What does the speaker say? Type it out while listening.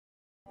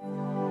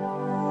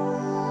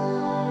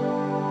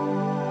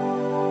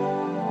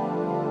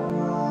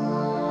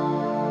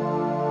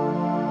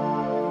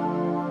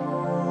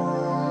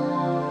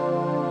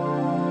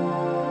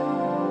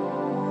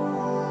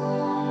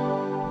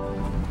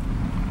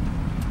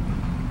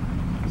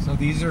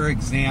these are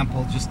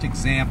just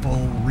example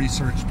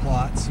research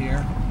plots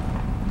here.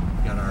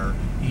 We've got our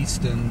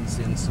Eastons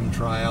in some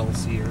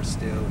trials here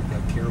still. We've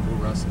got caribou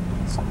russet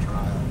in some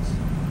trials.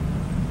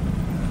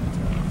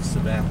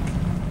 Quebec.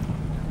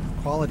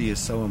 Quality is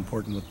so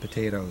important with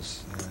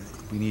potatoes.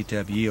 We need to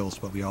have yields,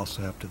 but we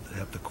also have to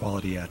have the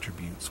quality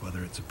attributes,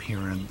 whether it's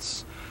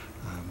appearance,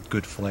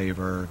 good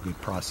flavor, good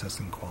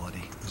processing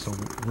quality. There's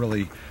a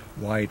really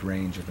wide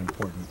range of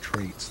important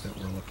traits that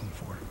we're looking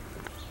for.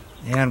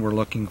 And we're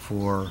looking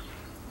for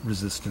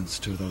resistance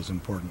to those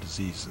important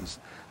diseases.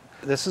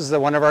 This is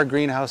one of our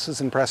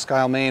greenhouses in Presque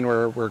Isle, Maine,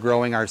 where we're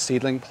growing our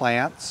seedling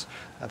plants.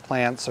 The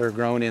plants are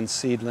grown in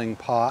seedling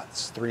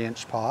pots,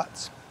 3-inch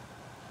pots.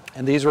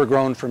 And these were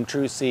grown from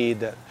true seed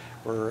that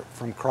were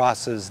from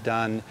crosses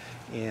done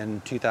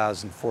in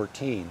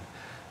 2014.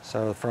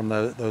 So from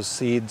those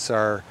seeds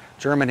are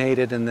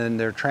germinated and then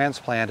they're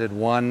transplanted,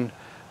 1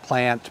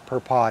 plant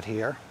per pot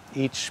here.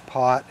 Each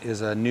pot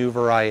is a new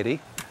variety.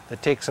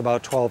 It takes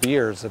about 12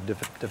 years of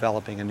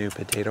developing a new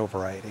potato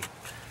variety.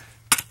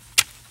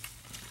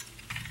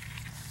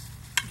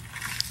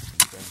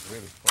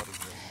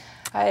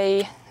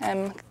 I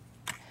am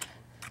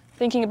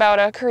thinking about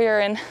a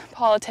career in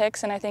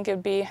politics, and I think it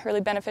would be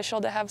really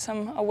beneficial to have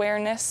some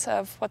awareness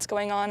of what's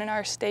going on in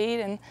our state,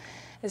 and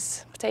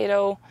this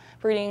potato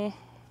breeding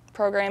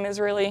program is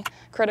really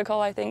critical,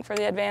 I think, for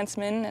the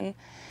advancement and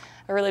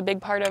a really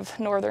big part of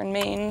northern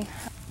Maine.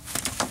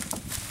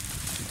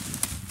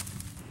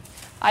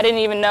 I didn't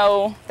even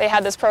know they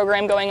had this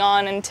program going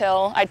on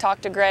until I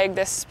talked to Greg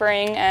this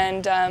spring,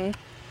 and I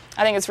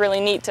think it's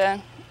really neat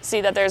to see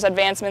that there's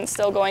advancements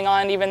still going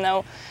on, even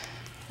though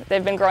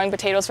they've been growing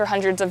potatoes for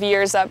hundreds of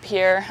years up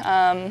here,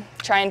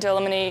 trying to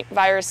eliminate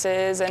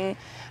viruses and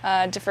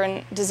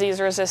different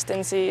disease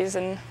resistances,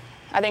 and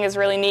I think it's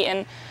really neat.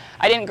 And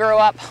I didn't grow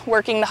up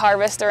working the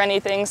harvest or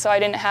anything, so I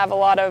didn't have a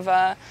lot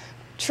of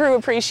true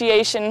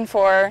appreciation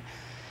for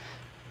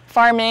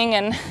farming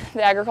and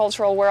the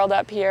agricultural world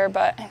up here,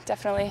 but I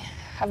definitely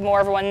have more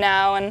of one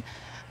now, and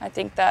I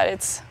think that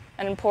it's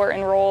an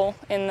important role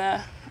in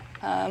the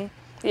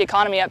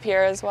economy up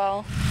here as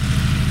well.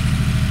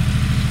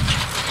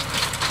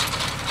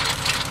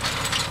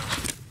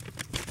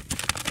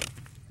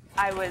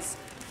 I was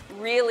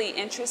really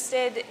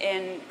interested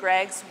in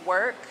Greg's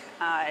work.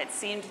 It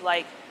seemed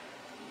like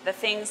the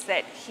things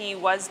that he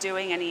was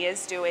doing and he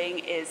is doing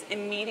is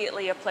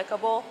immediately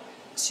applicable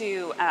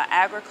to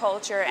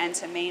agriculture and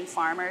to Maine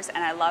farmers, and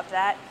I love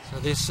that.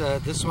 So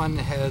this one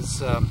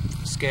has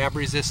scab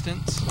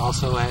resistance,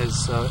 also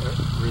has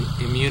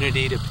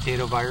immunity to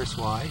potato virus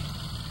Y,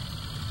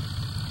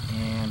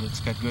 and it's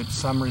got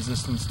some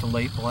resistance to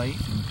late blight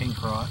and pink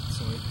rot,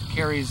 so it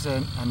carries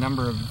a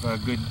number of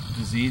good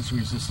disease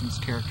resistance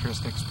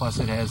characteristics, plus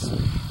it has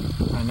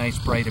a nice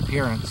bright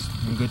appearance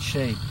and good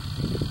shape.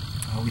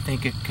 We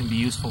think it can be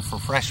useful for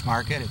fresh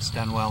market. It's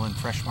done well in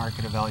fresh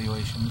market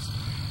evaluations,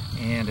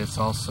 and it's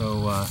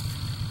also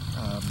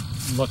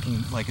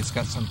looking like it's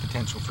got some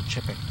potential for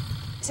chipping.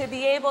 To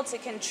be able to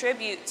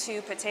contribute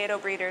to potato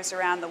breeders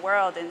around the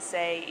world and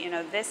say, you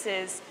know, this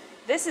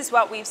is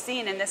what we've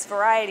seen in this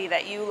variety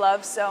that you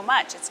love so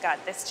much. It's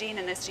got this gene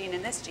and this gene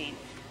and this gene.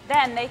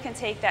 Then they can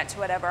take that to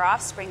whatever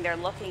offspring they're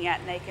looking at,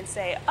 and they can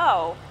say,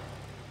 oh,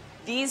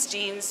 these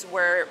genes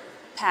were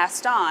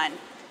passed on,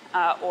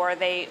 or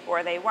they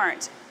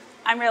weren't.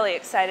 I'm really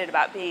excited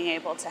about being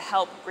able to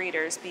help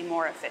breeders be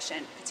more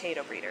efficient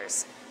potato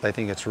breeders. I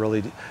think it's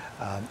really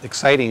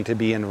exciting to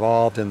be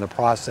involved in the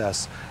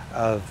process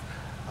of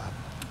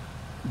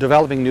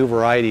developing new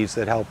varieties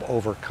that help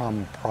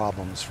overcome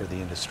problems for the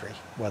industry,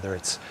 whether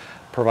it's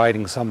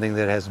providing something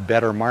that has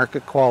better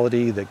market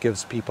quality, that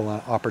gives people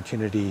an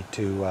opportunity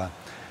to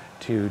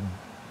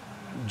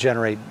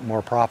generate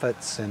more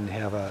profits and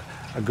have a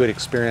good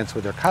experience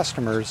with their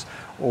customers,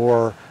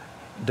 or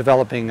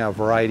developing a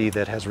variety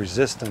that has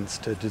resistance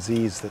to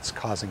disease that's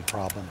causing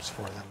problems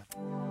for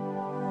them.